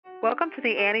Welcome to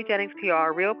the Annie Jennings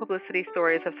PR Real Publicity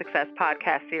Stories of Success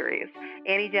podcast series.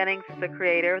 Annie Jennings is the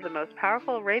creator of the most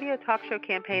powerful radio talk show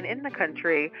campaign in the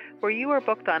country, where you are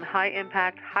booked on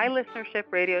high-impact, high-listenership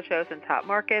radio shows in top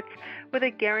markets with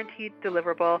a guaranteed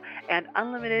deliverable and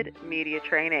unlimited media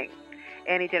training.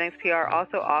 Annie Jennings PR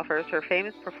also offers her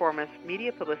famous performance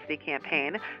media publicity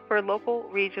campaign for local,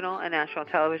 regional, and national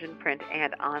television, print,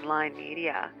 and online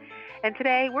media. And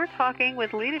today we're talking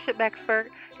with leadership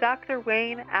expert Dr.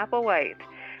 Wayne Applewhite,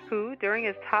 who, during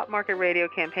his top market radio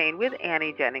campaign with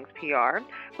Annie Jennings PR,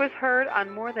 was heard on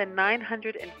more than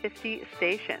 950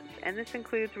 stations. And this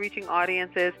includes reaching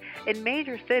audiences in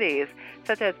major cities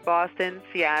such as Boston,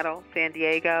 Seattle, San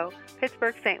Diego,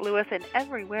 Pittsburgh, St. Louis, and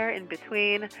everywhere in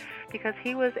between, because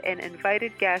he was an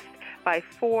invited guest by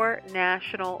 4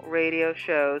 national radio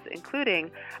shows,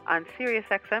 including on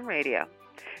SiriusXM Radio.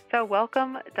 So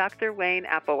welcome, Dr. Wayne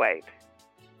Applewhite.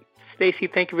 Stacy,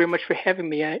 thank you very much for having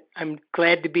me. I'm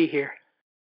glad to be here.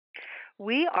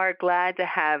 We are glad to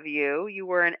have you. You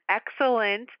were an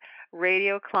excellent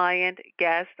radio client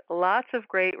guest, lots of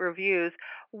great reviews.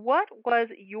 What was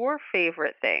your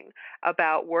favorite thing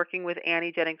about working with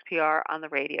Annie Jennings PR on the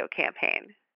radio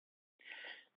campaign?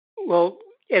 Well,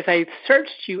 as I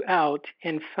searched you out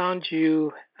and found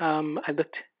you, I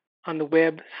looked on the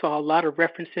web, saw a lot of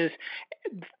references.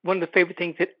 One of the favorite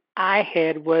things that I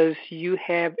had was you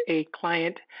have a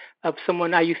client of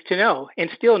someone I used to know and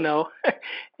still know.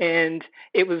 And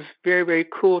it was very, very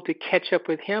cool to catch up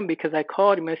with him, because I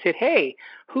called him and I said, "Hey,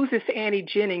 who's this Annie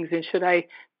Jennings, and should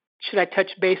I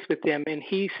touch base with them?" And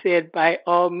he said, by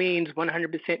all means,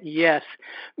 100% yes.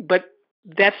 But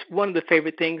that's one of the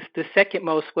favorite things. The second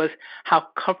most was how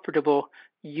comfortable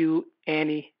you,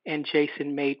 Annie, and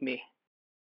Jason made me.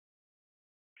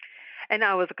 And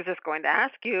I was just going to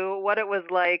ask you what it was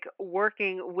like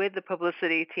working with the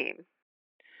publicity team.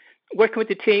 Working with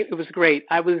the team, it was great.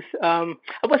 I wasn't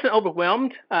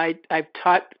overwhelmed. I've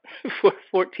taught for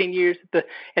 14 years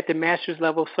at the master's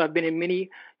level, so I've been in many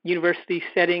university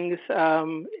settings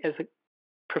as a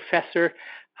professor.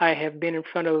 I have been in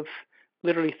front of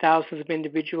literally thousands of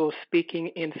individuals speaking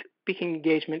in speaking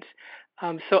engagements.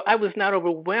 So I was not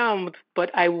overwhelmed,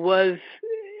 but I was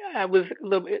a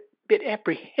little bit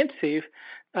apprehensive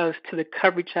as to the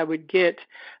coverage I would get,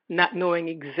 not knowing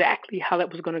exactly how that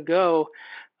was going to go.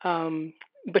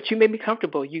 But you made me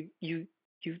comfortable.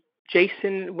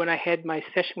 Jason, when I had my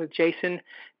session with Jason,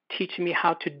 teaching me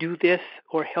how to do this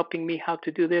or helping me how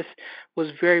to do this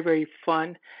was very, very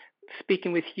fun.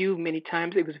 Speaking with you many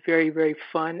times, it was very, very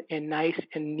fun and nice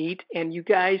and neat. And you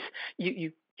guys,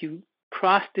 you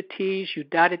crossed the T's, you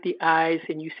dotted the I's,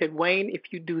 and you said, "Wayne, if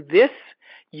you do this,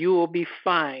 you will be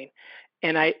fine."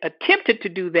 And I attempted to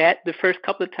do that the first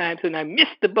couple of times, and I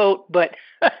missed the boat. But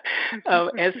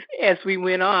as we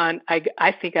went on,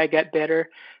 I think I got better.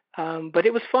 But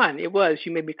it was fun. It was.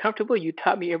 You made me comfortable. You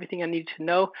taught me everything I needed to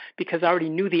know, because I already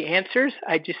knew the answers.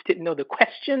 I just didn't know the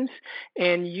questions.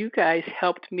 And you guys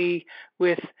helped me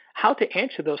with how to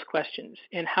answer those questions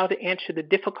and how to answer the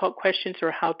difficult questions,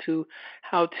 or how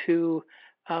to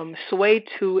sway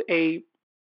to a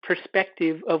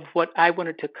perspective of what I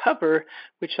wanted to cover,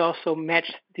 which also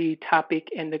matched the topic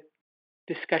and the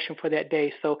discussion for that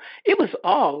day. So it was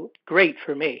all great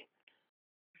for me.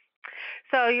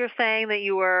 So you're saying that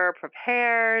you were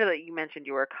prepared, that you mentioned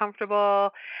you were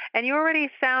comfortable, and you're already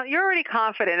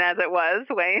confident as it was,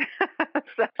 Wayne.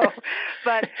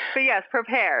 But yes,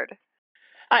 prepared.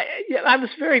 I was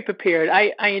very prepared.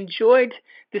 I enjoyed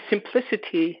the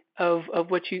simplicity of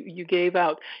what you gave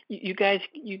out. You guys,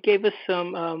 you gave us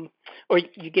some, or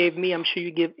you gave me, I'm sure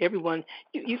you give everyone,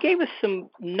 you gave us some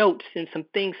notes and some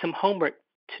things, some homework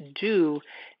to do.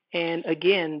 And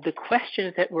again, the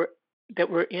questions that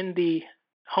were in the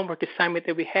homework assignment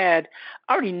that we had,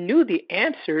 I already knew the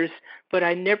answers, but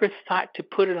I never thought to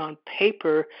put it on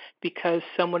paper because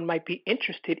someone might be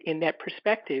interested in that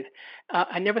perspective.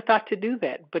 I never thought to do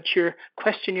that. But your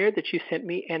questionnaire that you sent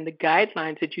me and the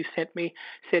guidelines that you sent me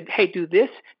said, "Hey, do this,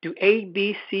 do A,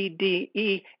 B, C, D,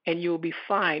 E, and you'll be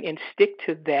fine, and stick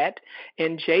to that."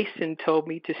 And Jason told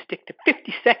me to stick to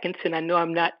 50 seconds, and I know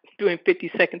I'm not doing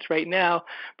 50 seconds right now,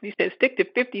 but he said stick to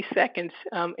 50 seconds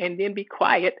and then be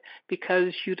quiet,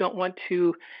 because you don't want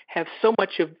to have so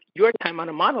much of your time on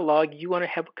a monologue. You want to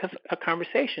have a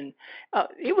conversation.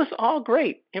 It was all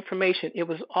great information. It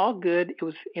was all good. It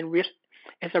was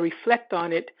as I reflect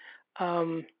on it,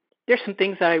 there's some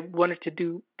things I wanted to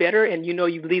do better. And you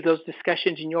leave those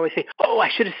discussions and you always say, "Oh, I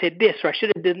should have said this, or I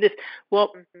should have done this."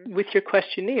 Well, with your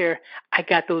questionnaire, I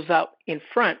got those out in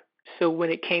front. So when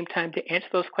it came time to answer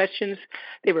those questions,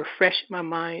 they were fresh in my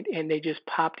mind and they just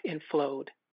popped and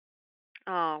flowed.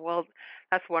 Oh, well,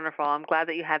 That's wonderful. I'm glad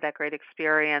that you had that great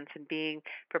experience and being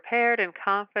prepared and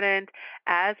confident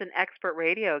as an expert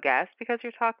radio guest because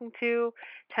you're talking to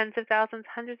tens of thousands,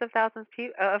 hundreds of thousands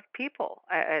of people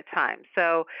at times.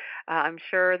 So I'm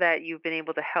sure that you've been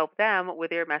able to help them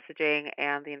with your messaging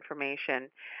and the information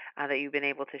that you've been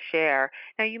able to share.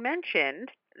 Now, you mentioned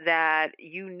that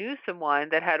you knew someone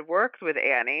that had worked with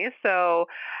Annie, so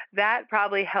that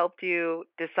probably helped you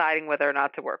deciding whether or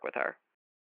not to work with her.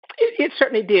 It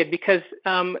certainly did because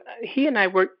he and I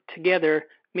worked together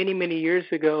many, many years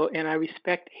ago, and I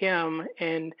respect him,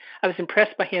 and I was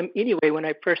impressed by him anyway when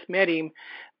I first met him,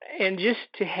 and just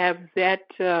to have that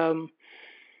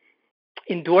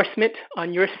endorsement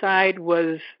on your side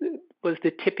was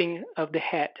the tipping of the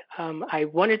hat. I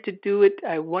wanted to do it.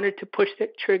 I wanted to push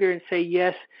that trigger and say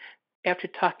yes. After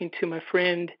talking to my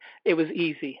friend, it was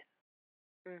easy.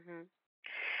 Hmm.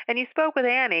 And you spoke with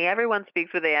Annie. Everyone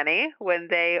speaks with Annie when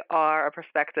they are a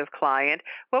prospective client.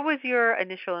 What was your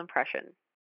initial impression?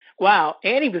 Wow,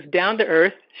 Annie was down to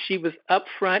earth. She was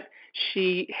upfront.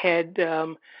 She had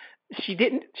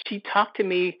she talked to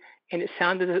me and it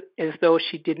sounded as though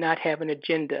she did not have an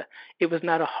agenda. It was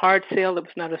not a hard sell. It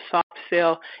was not a soft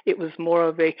sell. It was more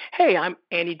of a, hey, I'm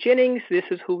Annie Jennings. This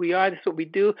is who we are. This is what we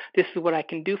do. This is what I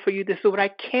can do for you. This is what I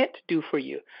can't do for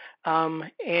you.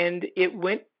 And it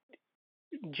went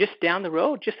just down the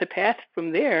road, just a path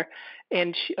from there.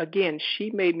 And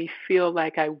she made me feel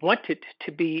like I wanted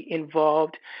to be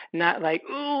involved, not like,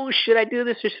 oh, should I do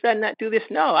this or should I not do this?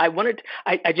 No, I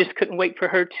just couldn't wait for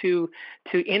her to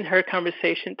end her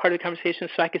conversation, part of the conversation,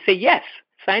 so I could say, yes,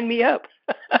 sign me up.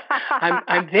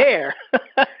 I'm there.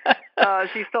 Oh,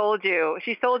 she sold you.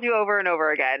 She sold you over and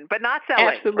over again, but not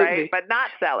selling, absolutely. Right? But not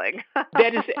selling.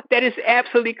 That is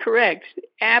absolutely correct.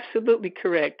 Absolutely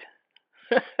correct.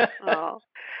 Oh.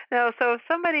 No, so if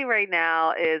somebody right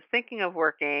now is thinking of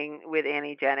working with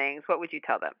Annie Jennings, what would you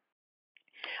tell them?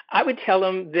 I would tell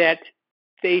them that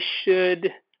they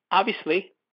should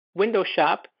obviously window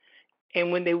shop.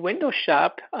 And when they window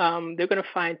shop, they're going to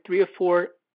find 3 or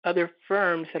 4 other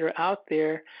firms that are out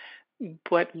there.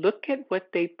 But look at what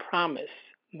they promise.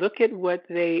 Look at what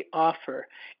they offer,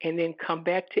 and then come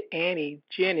back to Annie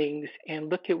Jennings and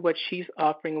look at what she's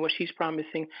offering and what she's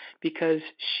promising because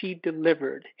she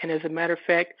delivered. And as a matter of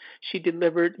fact, she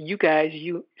delivered. You guys,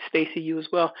 you, Stacy, you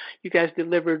as well, you guys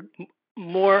delivered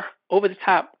more over the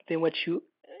top than what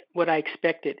I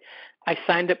expected. I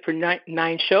signed up for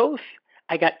 9 shows.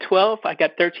 I got 12. I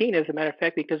got 13, as a matter of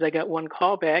fact, because I got one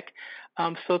call back.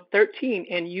 So 13,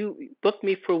 and you booked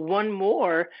me for one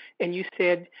more, and you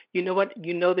said, you know what?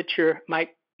 You know that my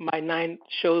 9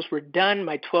 shows were done,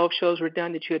 my 12 shows were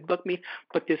done, that you had booked me,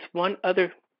 but this one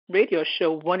other radio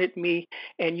show wanted me,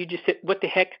 and you just said, what the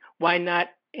heck? Why not?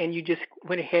 And you just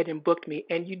went ahead and booked me,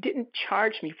 and you didn't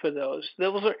charge me for those.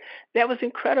 That was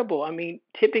incredible. I mean,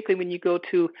 typically when you go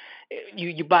to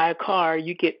you buy a car,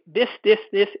 you get this,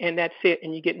 and that's it,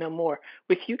 and you get no more.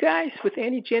 With you guys, with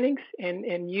Annie Jennings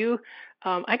and you,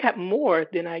 I got more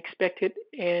than I expected,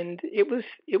 and it was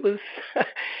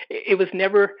it was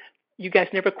never. You guys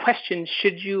never questioned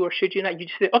should you or should you not. You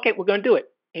just said, okay, we're going to do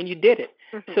it, and you did it.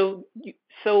 Mm-hmm.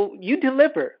 So you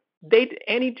deliver.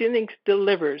 Annie Jennings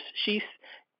delivers.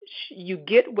 You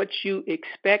get what you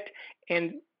expect,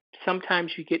 and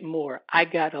sometimes you get more. I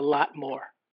got a lot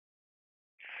more.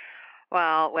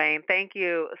 Well, Wayne, thank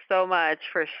you so much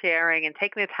for sharing and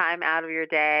taking the time out of your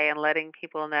day and letting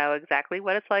people know exactly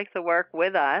what it's like to work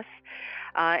with us.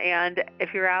 And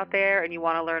if you're out there and you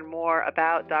want to learn more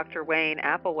about Dr. Wayne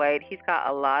Applewhite, he's got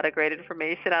a lot of great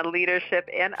information on leadership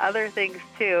and other things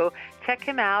too. Check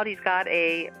him out. He's got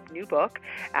a new book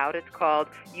out. It's called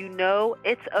You Know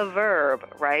It's a Verb,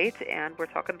 right? And we're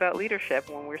talking about leadership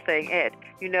when we're saying it.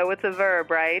 You know it's a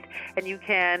verb, right? And you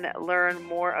can learn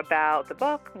more about the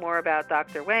book, more about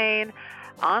Dr. Wayne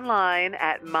online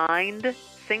at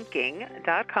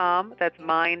mindthinking.com. That's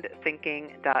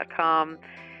mindthinking.com.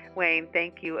 Wayne,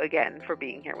 thank you again for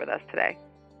being here with us today.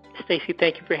 Stacy,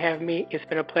 thank you for having me. It's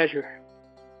been a pleasure.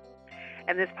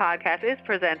 And this podcast is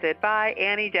presented by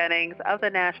Annie Jennings of the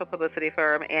national publicity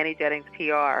firm Annie Jennings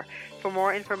PR. For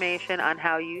more information on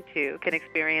how you too can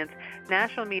experience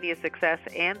national media success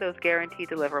and those guaranteed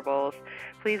deliverables,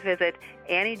 please visit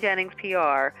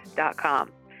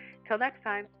AnnieJenningsPR.com. Till next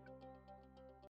time.